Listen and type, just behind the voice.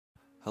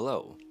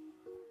Hello,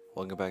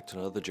 welcome back to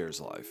another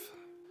Jer's Life.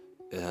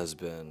 It has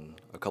been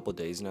a couple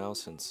days now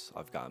since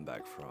I've gotten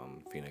back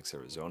from Phoenix,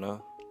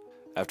 Arizona.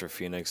 After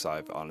Phoenix,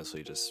 I've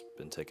honestly just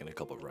been taking a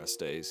couple of rest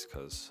days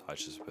because I've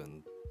just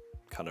been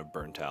kind of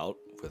burnt out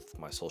with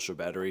my social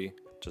battery,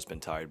 just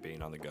been tired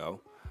being on the go.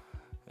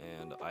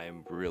 And I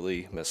am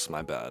really miss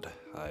my bed.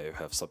 I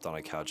have slept on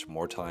a couch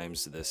more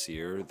times this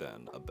year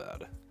than a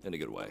bed, in a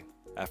good way.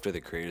 After the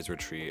creators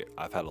retreat,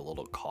 I've had a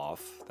little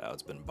cough that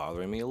has been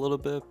bothering me a little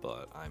bit,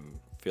 but I'm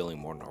feeling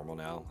more normal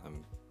now.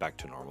 I'm back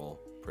to normal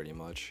pretty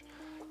much,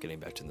 getting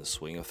back to the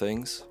swing of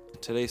things.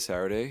 Today's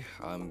Saturday.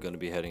 I'm gonna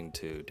be heading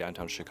to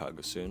downtown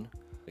Chicago soon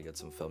to get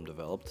some film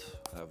developed.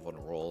 I have one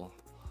roll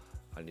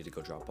I need to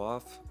go drop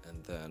off,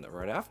 and then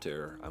right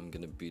after I'm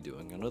gonna be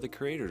doing another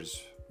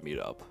creators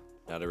meetup.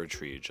 Not a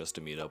retreat, just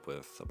to meet up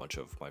with a bunch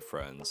of my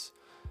friends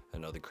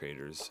and other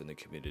creators in the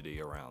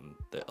community around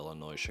the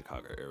Illinois,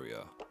 Chicago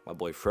area. My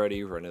boy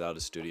Freddie rented out a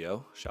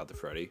studio, shout out to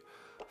Freddie,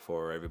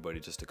 for everybody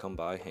just to come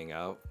by, hang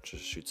out,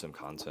 just shoot some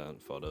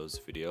content, photos,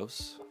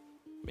 videos,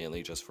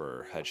 mainly just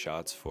for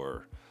headshots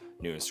for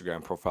new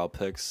Instagram profile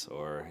pics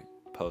or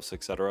posts,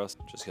 etc.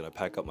 Just gonna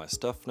pack up my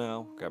stuff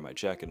now, grab my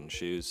jacket and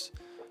shoes,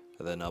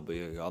 and then I'll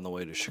be on the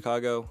way to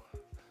Chicago,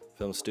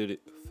 film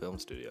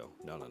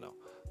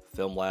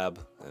lab,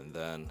 and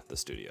then the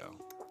studio.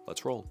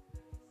 Let's roll.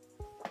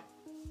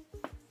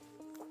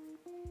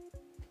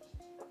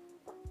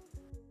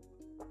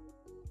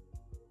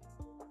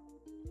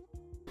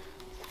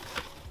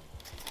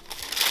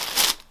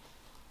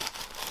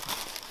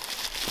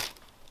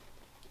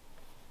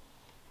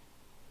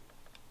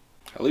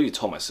 I literally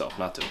told myself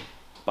not to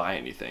buy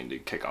anything to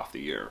kick off the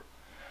year.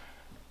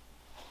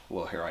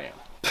 Well, here I am.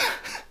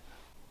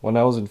 When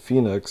I was in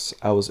Phoenix,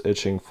 I was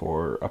itching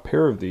for a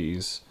pair of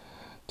these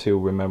to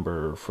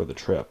remember for the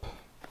trip,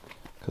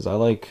 because I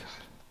like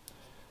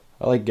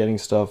getting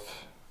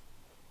stuff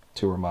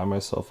to remind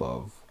myself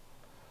of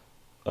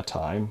a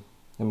time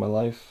in my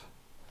life.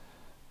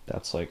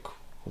 That's like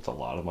with a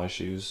lot of my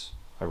shoes,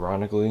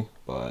 ironically,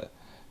 but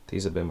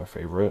these have been my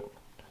favorite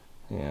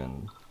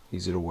and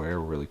easy to wear,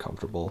 really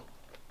comfortable.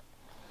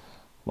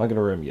 I'm not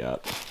gonna wear them yet.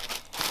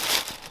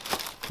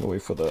 I'm gonna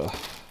wait for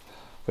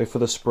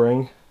the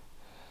spring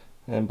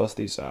and bust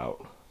these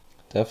out.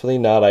 Definitely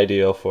not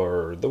ideal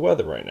for the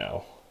weather right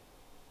now.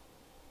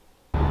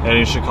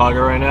 Heading to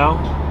Chicago right now.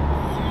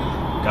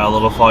 Got a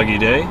little foggy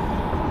day.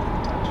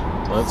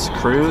 Let's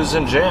cruise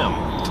and jam.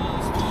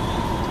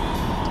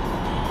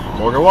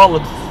 Morgan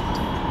Wallen.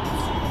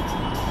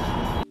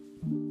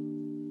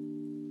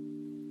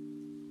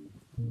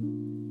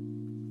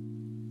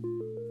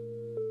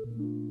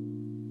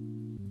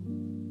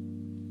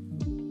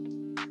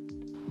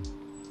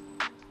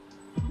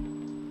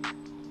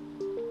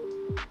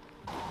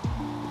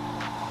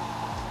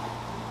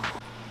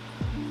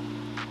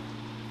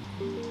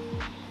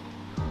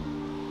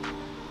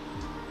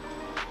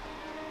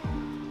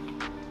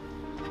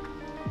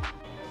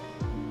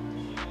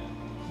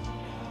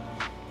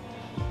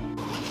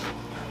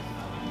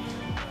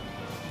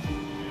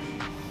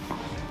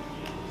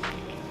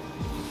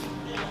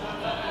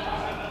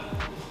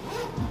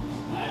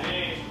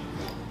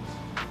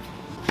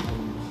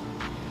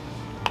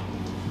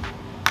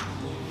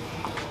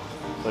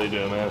 How you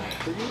doing, man?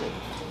 Pretty good.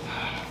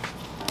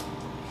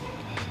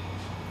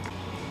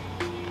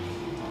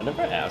 I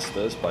never asked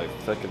this, but I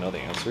feel like I know the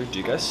answer. Do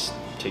you guys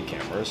take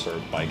cameras or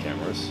buy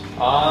cameras?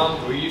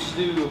 We used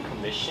to do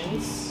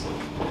commissions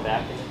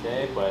back in the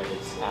day, but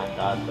it's kind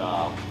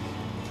of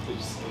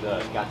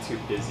got too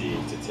busy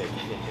to take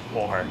it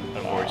more,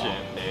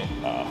 unfortunately.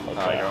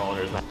 Okay. Our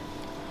owners.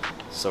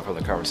 So from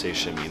the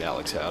conversation me and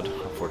Alex had,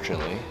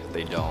 unfortunately,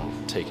 they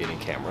don't take any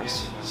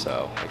cameras.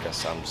 So I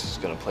guess I'm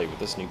just gonna play with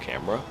this new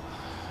camera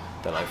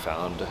that I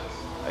found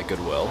at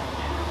Goodwill.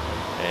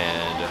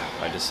 And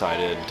I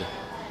decided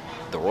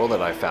the roll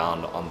that I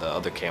found on the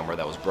other camera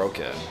that was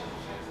broken,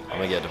 I'm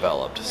gonna get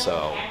developed.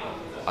 So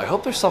I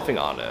hope there's something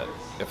on it.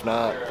 If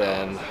not,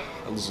 then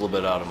I lose a little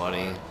bit out of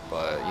money,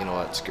 but you know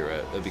what, screw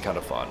it. It'd be kind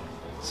of fun.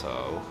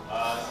 So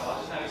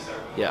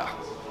yeah,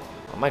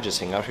 I might just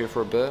hang out here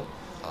for a bit,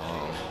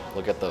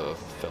 look at the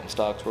film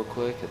stocks real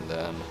quick, and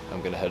then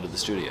I'm gonna head to the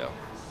studio.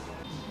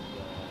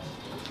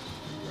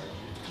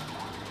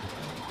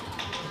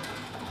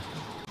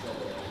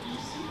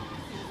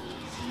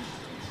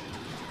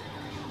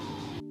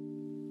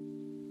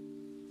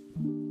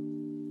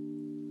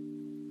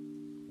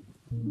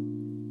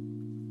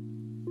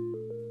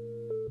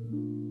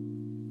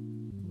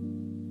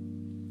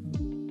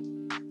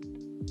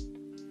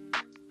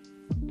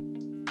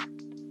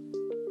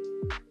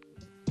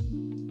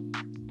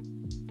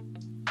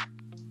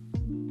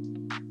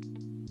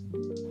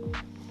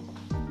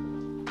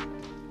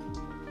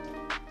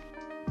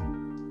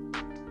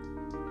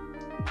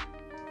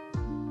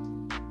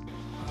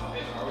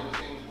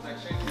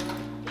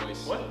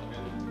 What?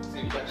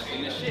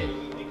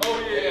 Oh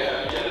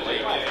yeah.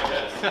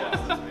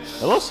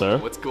 Hello, sir.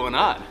 What's going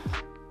on?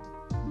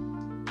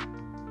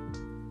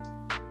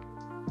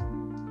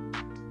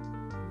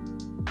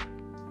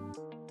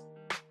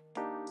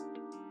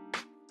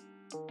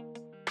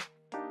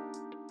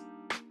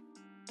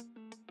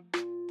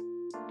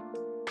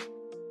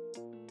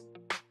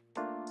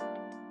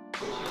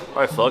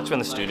 Alright folks, we're in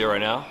the studio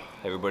right now.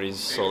 Everybody's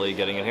slowly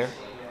getting in here.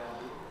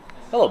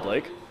 Hello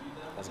Blake.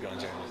 How's it going,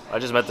 Jeremy? I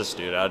just met this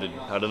dude. I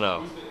don't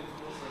know.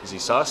 Is he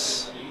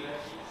sus?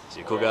 Is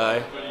he a cool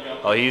guy?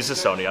 Oh, he's a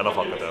Sony. I don't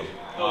fuck with him.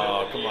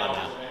 Oh, come on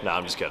now. Nah,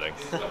 I'm just kidding.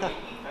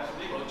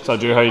 So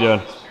Drew, how you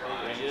doing?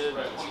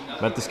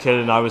 Met this kid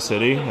in Iowa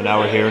City, and now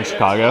we're here in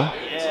Chicago.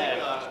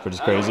 Yeah. Which is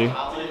crazy.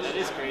 That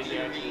is crazy,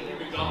 actually.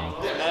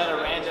 Met at a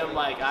random,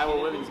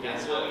 Iowa women's game.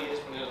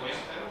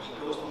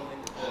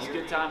 It's a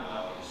good time.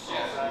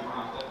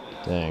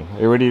 Dang.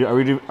 Are you ready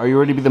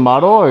to be the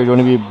model, or do you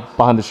want to be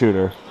behind the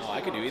shooter? Oh,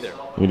 I could do either.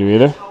 You do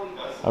either?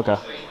 Okay.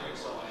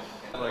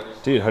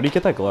 Dude, how do you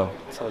get that glow?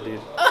 What's up, dude?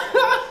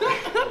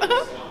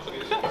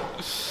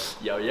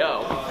 Yo,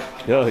 yo.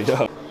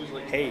 Yo.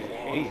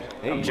 Hey.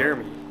 I'm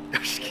Jeremy.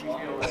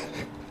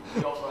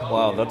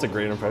 Wow, that's a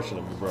great impression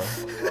of me, bro.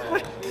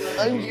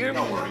 I'm Jeremy.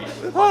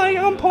 Hi,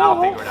 I'm Paul.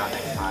 I'll figure it out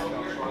next time.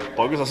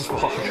 Bogus as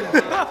fuck.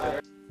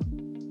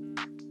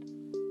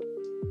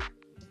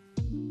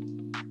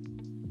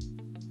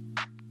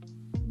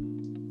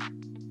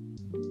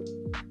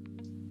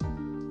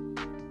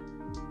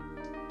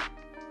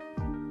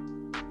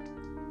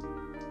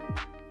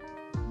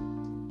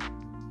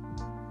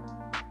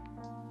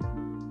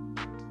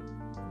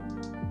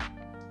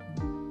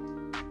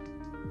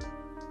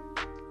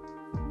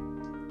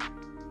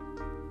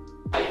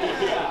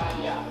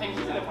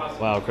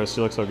 Wow, Chris,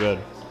 you look so good.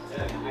 You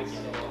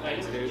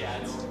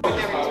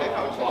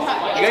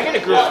gotta get a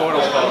group photo.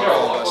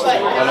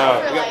 I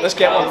know. Let's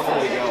get one before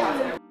we go.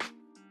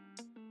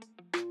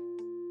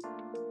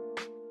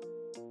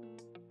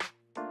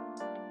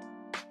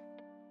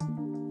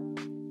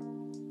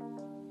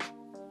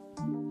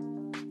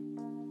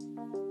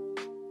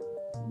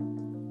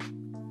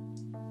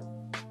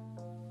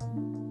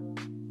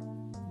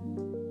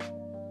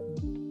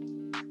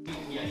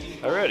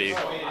 Alrighty,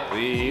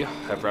 we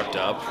have wrapped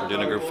up. We're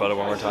doing a group photo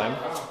one more time.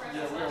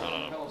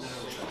 No.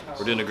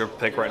 We're doing a group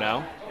pic right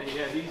now.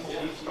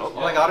 Oh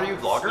my god, are you a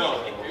vlogger?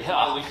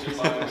 Yeah.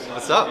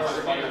 What's up?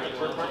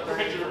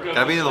 Can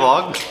I be in the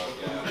vlog?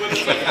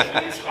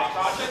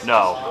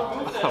 No,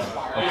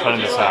 I'm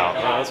cutting this out.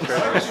 Oh, that's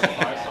great.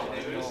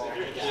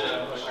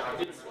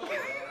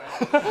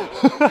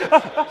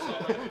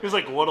 He's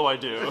like, what do I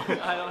do?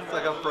 It's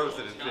like I'm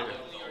frozen in fear.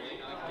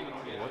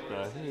 What the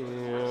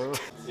hell?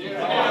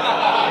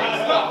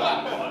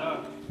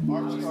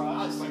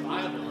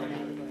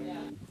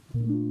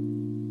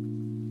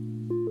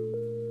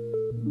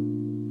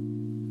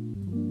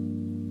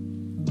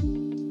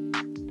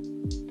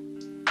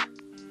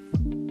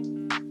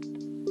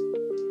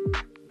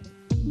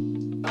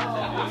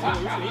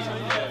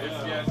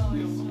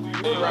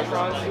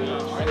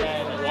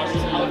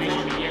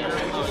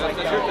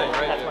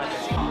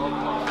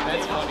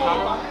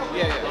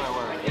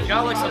 You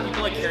got some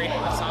people carrying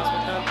hot sauce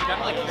with them. You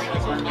gotta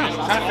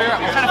carry I'm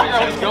trying to figure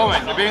out where he's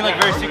going. They're being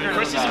very secret.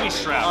 Chris needs to be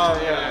strapped. Oh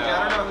yeah,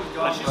 I don't know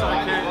who's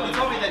going. He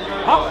told me that you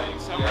were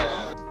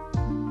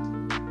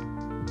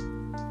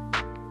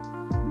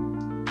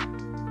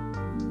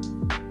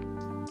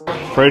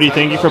going. Brady,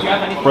 thank you for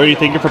paying. What do you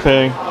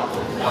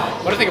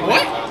think of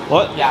what?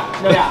 What? Yeah,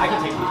 I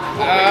can take it.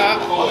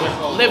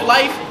 Live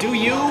life, do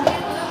you.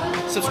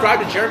 Subscribe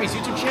to Jeremy's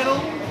YouTube channel.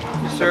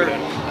 Yes, sir.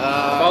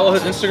 Follow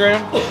his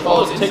Instagram.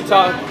 Follow his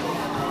TikTok.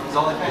 It's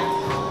only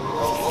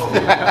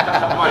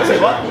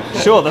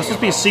Sure, let's just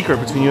be a secret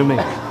between you and me.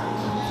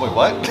 Wait,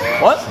 what?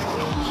 What?